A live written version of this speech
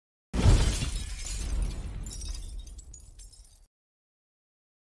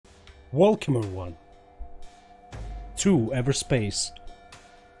Welcome everyone to Everspace.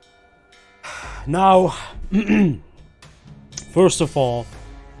 Now, first of all,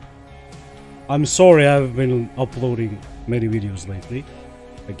 I'm sorry I've been uploading many videos lately.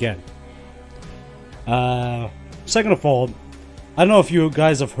 Again. Second of all, I don't know if you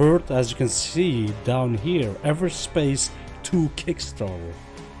guys have heard, as you can see down here, Everspace 2 Kickstarter.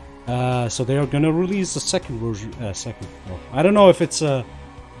 So they are gonna release the second version. I don't know if it's a.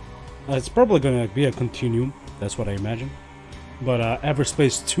 It's probably gonna be a continuum. That's what I imagine. But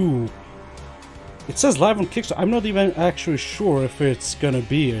Everspace 2. It says live on Kickstarter. I'm not even actually sure if it's gonna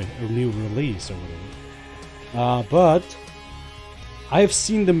be a new release or whatever. But I've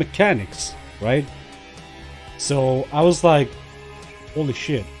seen the mechanics, right? So I was like, holy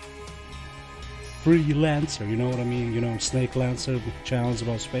shit. Freelancer, you know what I mean? You know, Snake Lancer, the challenge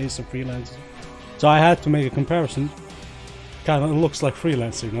about space and Freelancer. So I had to make a comparison. Kind of looks like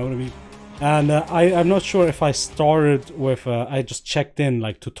Freelancer, you know what I mean? And I'm not sure if I started with, I just checked in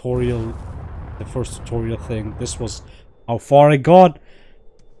like tutorial, the first tutorial thing. This was how far I got.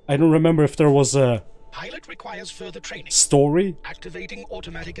 I don't remember if there was a pilot requires further training. Story Activating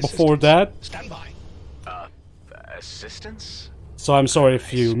automatic before that. Stand by. Assistance? So I'm sorry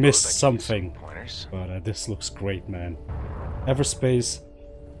if you missed something, but this looks great, man. Everspace,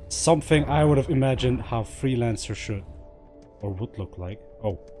 something I would have imagined how Freelancer should or would look like.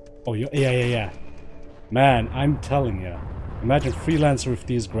 Oh, yeah. Man, I'm telling ya. Imagine Freelancer with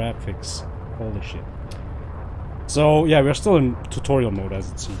these graphics. Holy shit. So yeah, we're still in tutorial mode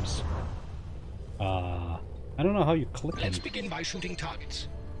as it seems. I don't know how you click on it. Let's begin by shooting targets.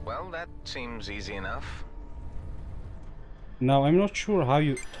 Well, that seems easy enough. Now, I'm not sure how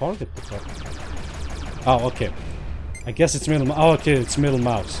you target the target. Oh, okay. I guess it's middle. Oh, okay, it's middle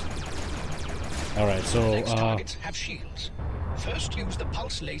mouse. Alright, so Next targets have shields. First, use the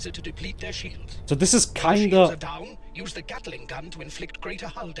pulse laser to deplete their shields. So this is When shields are kinda. down, use the Gatling gun to inflict greater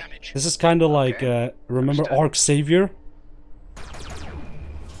hull damage. This is kinda like remember Understood. Arc Savior?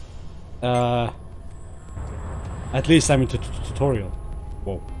 At least I'm into tutorial.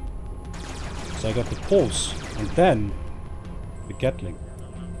 Whoa. So I got the pulse and then the Gatling.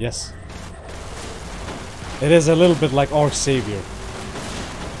 Yes. It is a little bit like Arc Savior.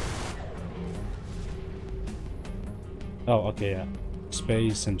 Oh, okay, yeah.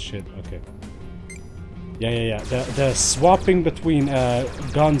 Space and shit, okay. Yeah. The swapping between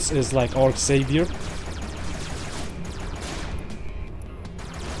guns is like Arc Savior.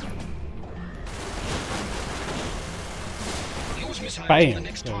 Use missiles Bam. on the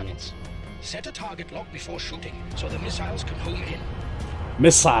next targets. Set a target lock before shooting, so the missiles can home in.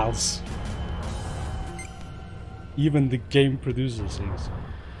 Missiles. Even the game producer says.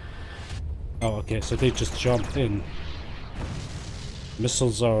 Oh, okay, so they just jumped in.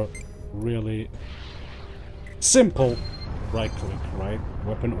 Missiles are really simple. Right click, right?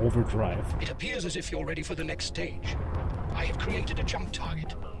 Weapon overdrive. It appears as if you're ready for the next stage. I have created a jump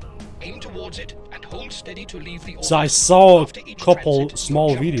target. Aim towards it and hold steady to leave the orbit. So I saw After a each couple transit,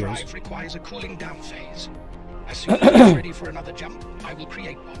 small your jump videos. drive requires a cooling down phase. As soon as you're ready for another jump, I will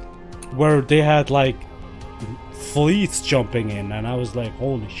create one. Where they had like fleets jumping in, and I was like,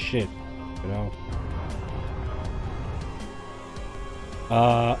 holy shit, you know.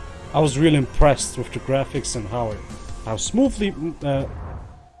 I was really impressed with the graphics and how smoothly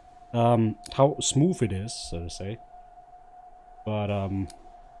how smooth it is, so to say. But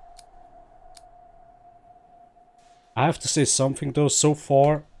I have to say something though. So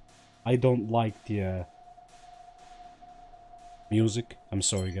far, I don't like the music. I'm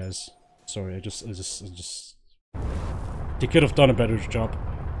sorry, guys. Sorry, I just. They could have done a better job.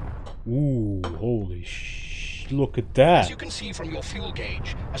 Ooh, holy sh! Look at that. As you can see from your fuel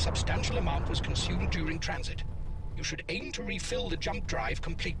gauge, a substantial amount was consumed during transit. You should aim to refill the jump drive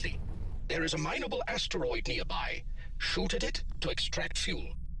completely. There is a mineable asteroid nearby. Shoot at it to extract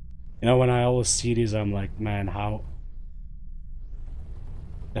fuel. You know, when I always see these, I'm like, man, how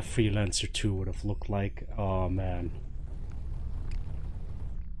a Freelancer 2 would have looked like. Oh, man.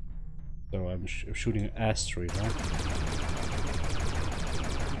 So I'm shooting an asteroid, huh?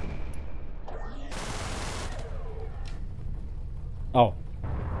 Oh.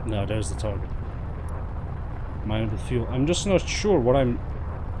 No, there's the target. Mind the fuel. I'm just not sure what I'm...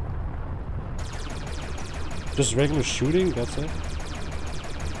 Just regular shooting, that's it?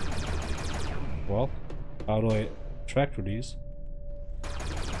 Well, how do I tractor these?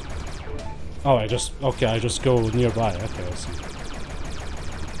 Oh, I just go nearby. Okay, I see.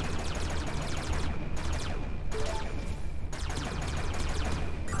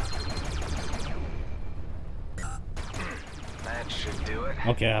 That should do it.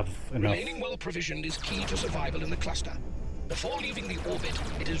 Okay, I have enough. Remaining well provisioned is key to survival in the cluster. Before leaving the orbit,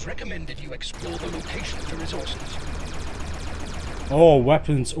 it is recommended you explore the location for resources. Oh,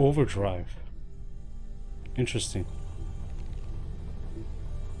 weapons overdrive. Interesting.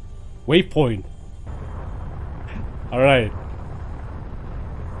 Waypoint. Alright.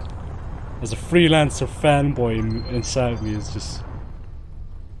 As a freelancer fanboy inside me is just...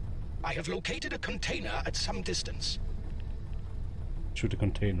 I have located a container at some distance. Shoot the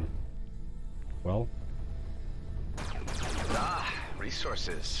container. Well. Ah,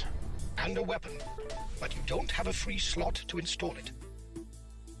 resources. And a weapon. But you don't have a free slot to install it.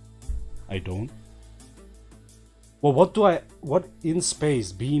 I don't. Well, what in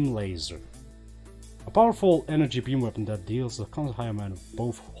space? Beam laser. A powerful energy beam weapon that deals a constant high amount of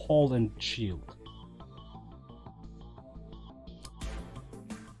both hull and shield.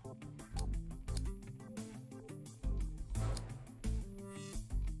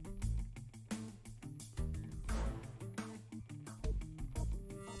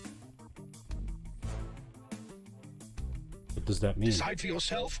 What does that mean? Decide for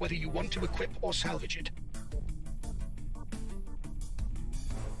yourself whether you want to equip or salvage it.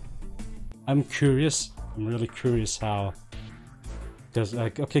 I'm curious. I'm really curious how. Because,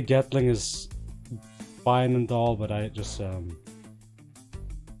 like, okay, Gatling is fine and all, but I just, I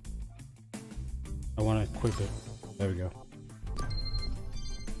want to equip it. There we go.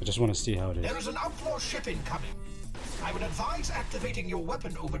 I just want to see how it is. There is an outlaw ship incoming. I would advise activating your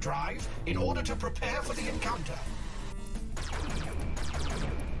weapon overdrive in order to prepare for the encounter.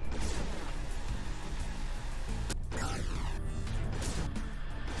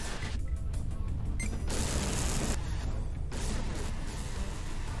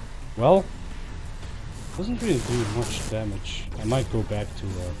 Well, doesn't really do much damage. I might go back to.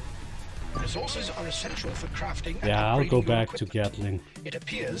 Resources are essential for crafting. Yeah, and I'll go upgrading your back to equipment. Gatling. It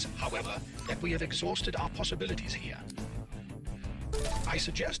appears, however, that we have exhausted our possibilities here. I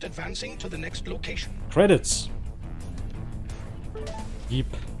suggest advancing to the next location. Credits. Yeep.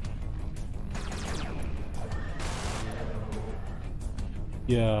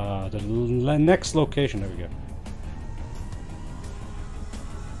 Yeah, the next location. There we go.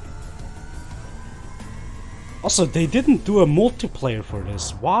 Also, they didn't do a multiplayer for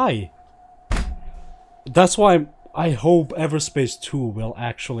this. Why? That's why I hope Everspace 2 will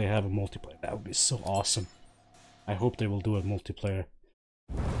actually have a multiplayer. That would be so awesome. I hope they will do a multiplayer.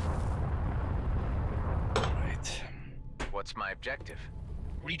 Right. What's my objective?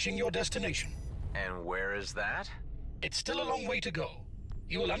 Reaching your destination. And where is that? It's still a long way to go.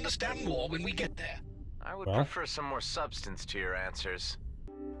 You will understand more when we get there. I would Well. prefer some more substance to your answers.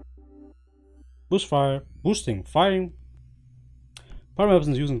 Boost fire. Boosting. Firing. Power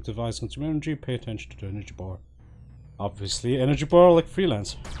weapons using the device consume energy. Pay attention to the energy bar. Obviously, energy bar like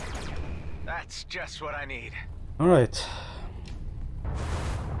Freelancer. That's just what I need. Alright.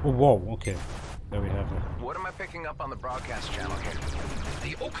 Oh, whoa, okay. There we have it. What am I picking up on the broadcast channel here?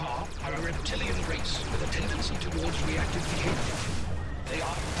 The Okar are a reptilian race with a tendency towards reactive behavior. They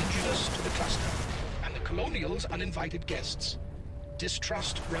are indigenous to the cluster, and the colonials uninvited guests.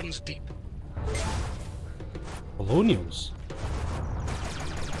 Distrust runs deep. Colonials.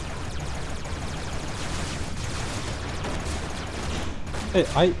 Hey,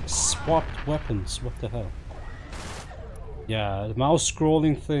 I swapped weapons. What the hell? Yeah, the mouse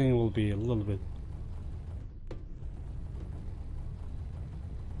scrolling thing will be a little bit...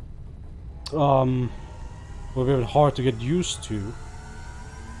 will be a bit hard to get used to.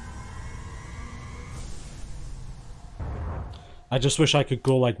 I just wish I could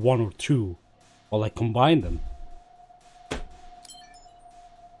go like one or two, or like combine them. Kind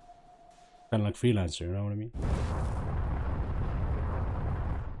of like Freelancer, you know what I mean?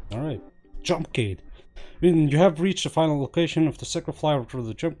 Alright, jump gate. You have reached the final location of the secret flyover through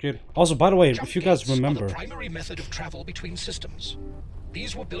the jump gate. Also, by the way, Jump if you guys gates are remember... the primary method of travel between systems.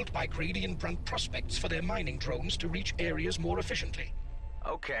 These were built by Gradient Brunt prospects for their mining drones to reach areas more efficiently.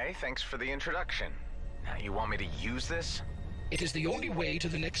 Okay, thanks for the introduction. Now you want me to use this? It is the only way to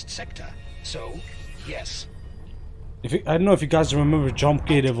the next sector, so, yes. If you, I don't know if you guys remember Jump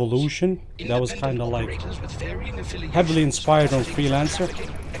Gate Evolution. That was kind of like heavily inspired on Freelancer,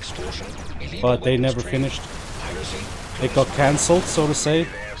 but they never finished. It got cancelled, so to say. They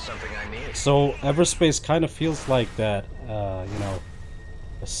have something I need. So Everspace kind of feels like that, you know,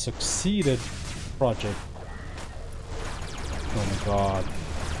 a succeeded project. Oh my god.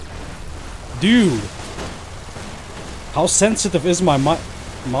 Dude! How sensitive is my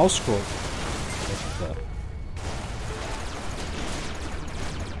mouse scroll?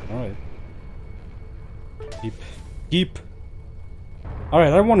 Alright. Keep.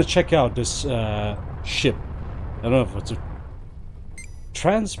 Alright, I want to check out this ship. I don't know if it's a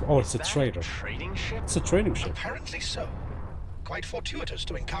oh, it's a trader. Trading ship? It's a trading ship. Apparently so. Quite fortuitous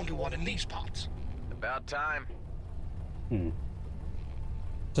to encounter one in these parts. About time.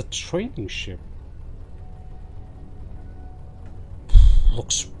 It's a trading ship.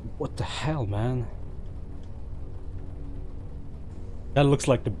 Looks... what the hell, man? That looks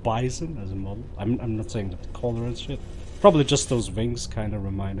like the bison as a model. I'm not saying that the color and shit. Probably just those wings kind of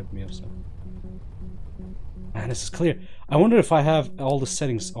reminded me of something. Man, this is clear. I wonder if I have all the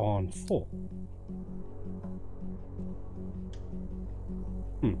settings on full.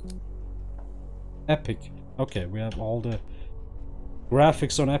 Epic. Okay, we have all the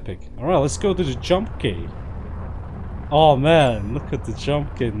graphics on Epic. Alright, let's go to the jump gate. Oh man, look at the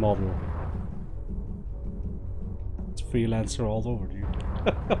jump gate model. It's Freelancer all over, dude.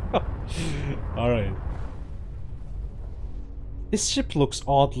 Alright. This ship looks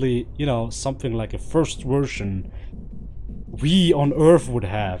oddly, you know, something like a first version we on Earth would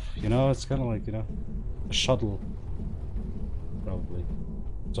have. You know, it's kind of like, you know, a shuttle. Probably.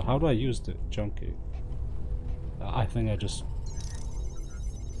 So how do I use the jump gate? I think I just...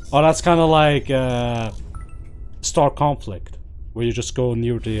 oh, that's kind of like Star Conflict, where you just go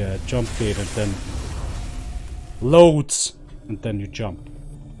near the jump gate and then loads, and then you jump.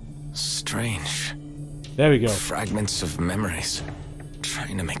 Strange. There we go. Fragments of memories.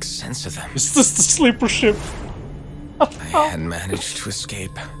 Trying to make sense of them. Is this the sleeper ship? I had managed to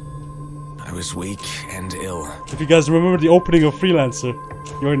escape. I was weak and ill. If you guys remember the opening of Freelancer,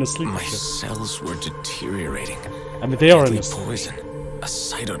 you're in a sleeper My ship. cells were deteriorating. I mean, they are in Deadly a sleeper. poison. A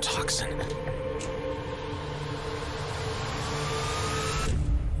cytotoxin.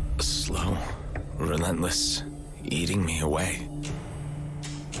 Slow, relentless, eating me away.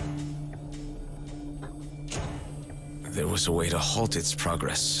 There was a way to halt its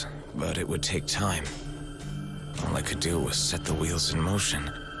progress, but it would take time. All I could do was set the wheels in motion.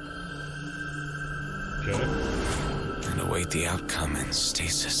 Okay. And await the outcome in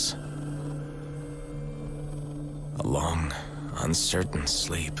stasis. A long, uncertain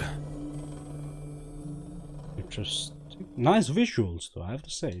sleep. Interesting. Nice visuals, though, I have to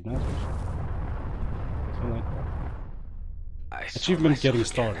say. Nice visuals. I like that. Achievement getting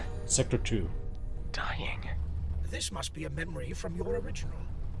started. Sector 2. Dying. This must be a memory from your original.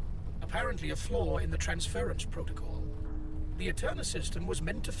 Apparently a flaw in the transference protocol. The Eterna system was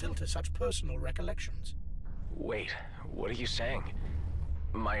meant to filter such personal recollections. Wait, what are you saying?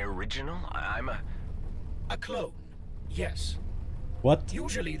 My original? I'm a... A clone, yes. What?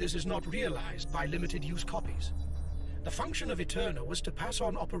 Usually this is not realized by limited use copies. The function of Eterna was to pass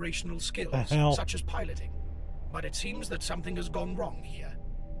on operational skills, such as piloting. But it seems that something has gone wrong here.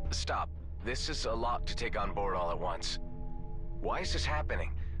 Stop. This is a lot to take on board all at once. Why is this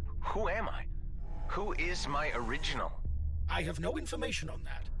happening? Who am I? Who is my original? I have no information on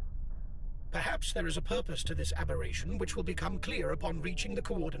that. Perhaps there is a purpose to this aberration which will become clear upon reaching the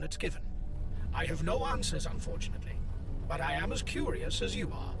coordinates given. I have no answers, unfortunately, but I am as curious as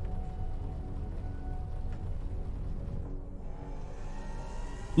you are.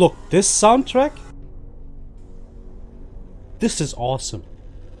 Look, this soundtrack? This is awesome.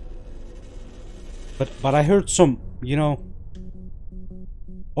 But I heard some, you know,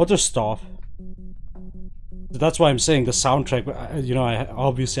 other stuff. That's why I'm saying the soundtrack, but you know, I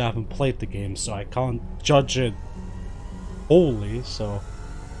obviously haven't played the game, so I can't judge it wholly, so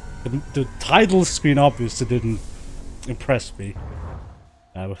the title screen obviously didn't impress me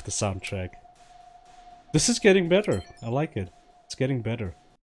with the soundtrack. This is getting better. I like it. It's getting better.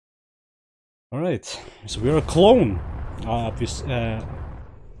 Alright, so we're a clone.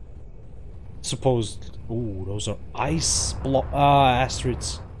 Supposed... ooh, those are ice block...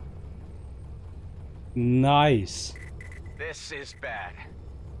 asteroids. Nice. This is bad.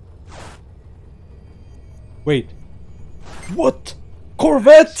 Wait. What?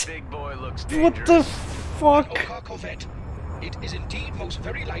 Corvette? This big boy looks What dangerous. the fuck? Oka Corvette. It is indeed most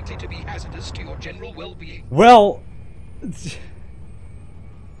very likely to be hazardous to your general well-being. Well...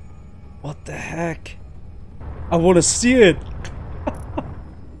 what the heck? I want to see it.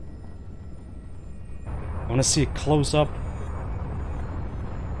 I want to see it close up.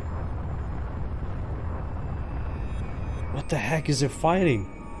 What the heck is it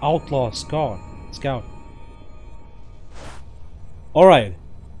fighting? Outlaw Scout. Alright.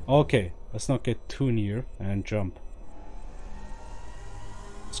 Okay. Let's not get too near and jump.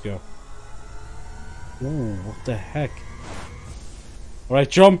 Let's go. Ooh, what the heck? Alright,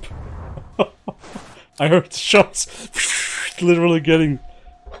 jump! I heard the shots literally getting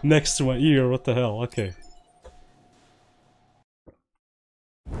next to my ear. What the hell? Okay.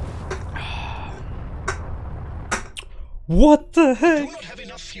 What the Do heck? not have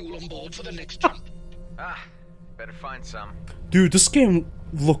enough fuel on board for the next jump. Ah, better find some. Dude, this game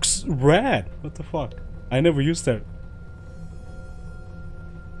looks rad. What the fuck? I never used that.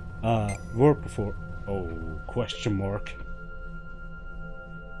 Word before. Oh, question mark.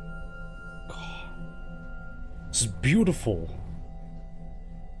 God. This is beautiful.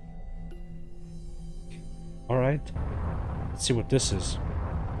 Alright. Let's see what this is.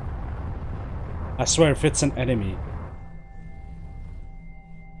 I swear if it's an enemy.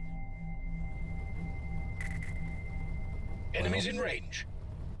 Enemies in range.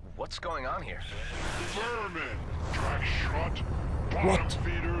 What's going on here? Vermin, trash shot, bottom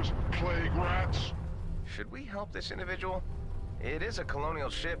feeders, plague rats. Should we help this individual? It is a colonial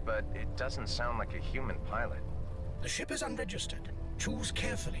ship, but it doesn't sound like a human pilot. The ship is unregistered. Choose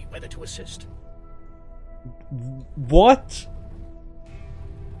carefully whether to assist. What?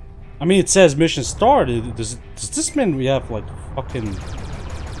 I mean, it says mission started. Does this mean we have like fucking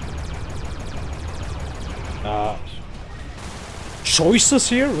choices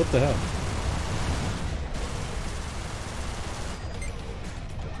here? What the hell?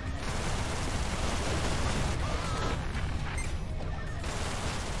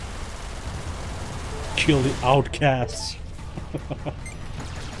 Kill the outcasts.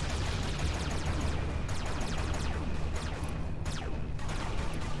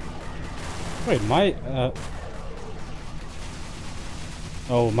 Wait, my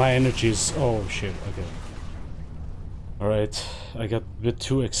oh, my energy is... Oh shit, okay. Alright, I got a bit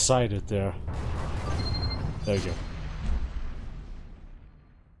too excited there. There you go.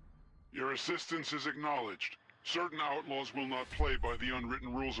 Your assistance is acknowledged. Certain outlaws will not play by the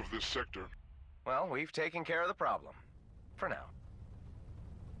unwritten rules of this sector. Well, we've taken care of the problem. For now.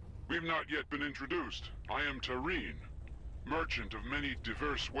 We've not yet been introduced. I am Tareen, merchant of many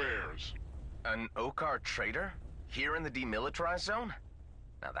diverse wares. An Okar trader? Here in the demilitarized zone?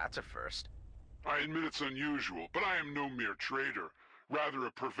 Now that's a first. I admit it's unusual, but I am no mere trader, rather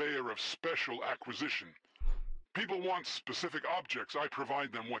a purveyor of special acquisition. People want specific objects, I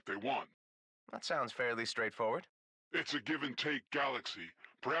provide them what they want. That sounds fairly straightforward. It's a give-and-take galaxy.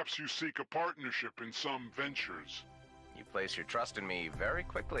 Perhaps you seek a partnership in some ventures. You place your trust in me very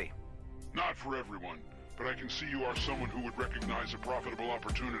quickly. Not for everyone, but I can see you are someone who would recognize a profitable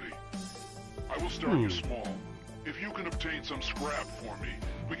opportunity. I will start you small. If you can obtain some scrap for me,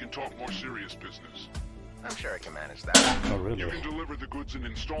 we can talk more serious business. I'm sure I can manage that. Oh really? You can deliver the goods in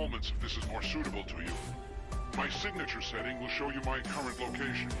installments if this is more suitable to you. My signature setting will show you my current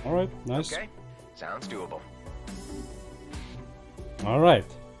location. Alright, nice. Okay, sounds doable. Alright.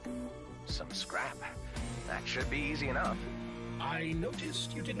 Some scrap. That should be easy enough. I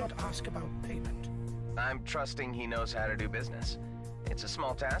noticed you did not ask about payment. I'm trusting he knows how to do business. It's a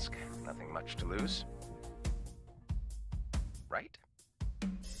small task, nothing much to lose. Right?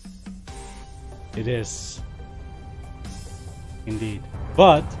 It is. Indeed.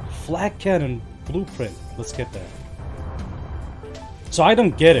 But, flag cannon blueprint. Let's get that. So I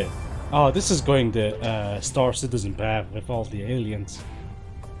don't get it. Oh, this is going the Star Citizen path with all the aliens.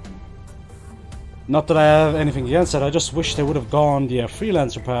 Not that I have anything against that, I just wish they would have gone the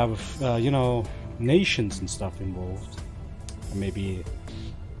Freelancer path with, you know, nations and stuff involved. Or maybe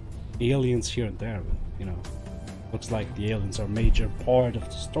aliens here and there, but, you know. Looks like the aliens are a major part of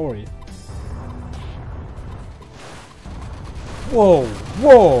the story. Whoa,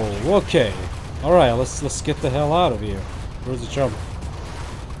 whoa, okay. Alright, let's get the hell out of here. Where's the jump?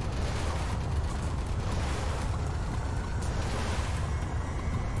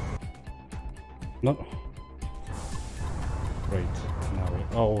 No. Wait, now wait.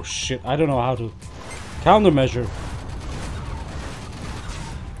 Oh shit, I don't know how to countermeasure.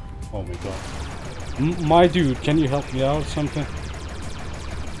 Oh my god. My dude, can you help me out or something?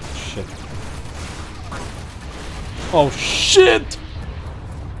 Shit. Oh shit!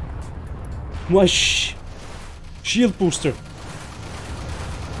 My shield booster.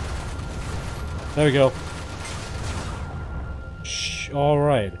 There we go.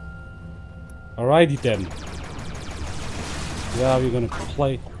 Alright. Alrighty then. Yeah, we're gonna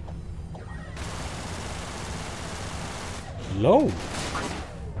play. Low?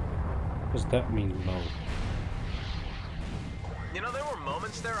 What does that mean, low? You know, there were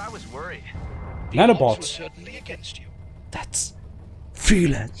moments there I was worried. The odds were Nanobots. certainly against you. That's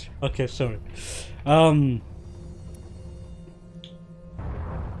freelance. Okay, sorry. Well,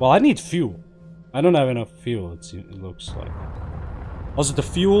 I need fuel. I don't have enough fuel. It looks like. Also, the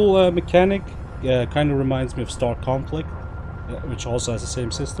fuel mechanic kind of reminds me of Star Conflict, which also has the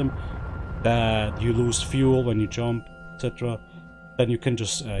same system. That you lose fuel when you jump, etc. Then you can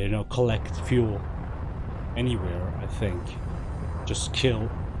just you know, collect fuel anywhere, I think. Just kill,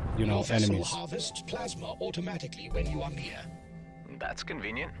 you know, Your vessel enemies. harvests plasma automatically when you are near. That's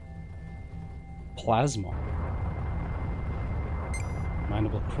convenient. Plasma.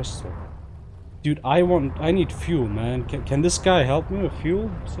 Mineable crystal. Dude, I need fuel, man. Can this guy help me with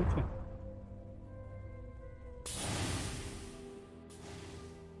fuel? Something.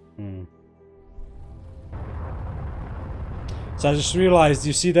 So I just realized,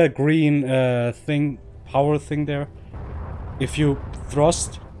 you see that green thing, power thing there? If you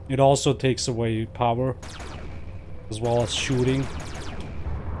thrust, it also takes away power, as well as shooting.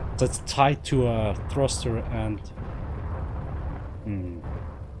 So it's tied to a thruster and...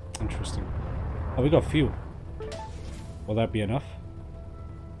 Interesting. Oh, we got fuel. Will that be enough?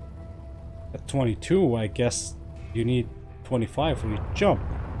 At 22, I guess you need 25 for your jump.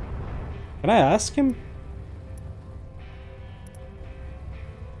 Can I ask him?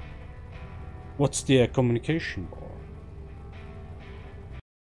 What's the communication bar?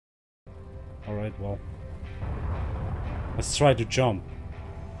 Alright, well. Let's try to jump.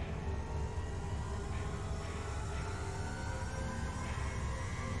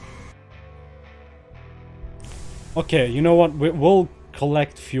 Okay, you know what? We'll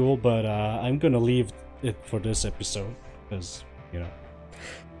collect fuel, but I'm gonna leave it for this episode. Because, you know,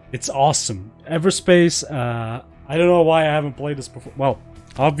 it's awesome. Everspace, I don't know why I haven't played this before. Well,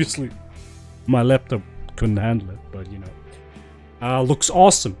 obviously, my laptop couldn't handle it, but, you know. Looks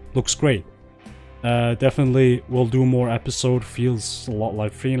awesome. Looks great. Definitely will do more episode. Feels a lot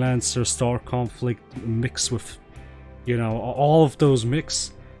like Freelancer, Star Conflict mixed with, you know, all of those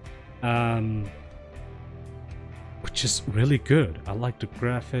mix. Which is really good. I like the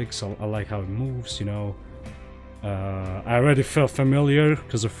graphics, I like how it moves, you know. I already felt familiar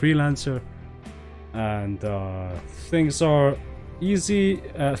because of Freelancer. And things are easy,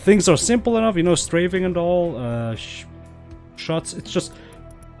 things are simple enough, you know, strafing and all, shots. It's just,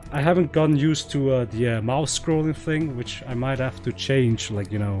 I haven't gotten used to the mouse scrolling thing, which I might have to change,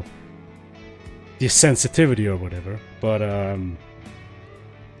 like, you know, the sensitivity or whatever. But I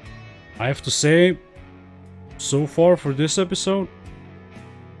have to say, so far for this episode,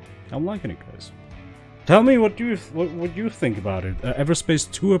 I'm liking it, guys. Tell me what you think about it.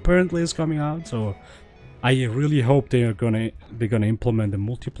 Everspace 2 apparently is coming out, so I really hope they're gonna implement the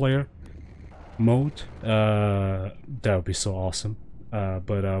multiplayer mode. That would be so awesome.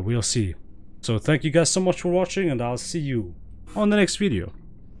 But we'll see. So thank you guys so much for watching, and I'll see you on the next video.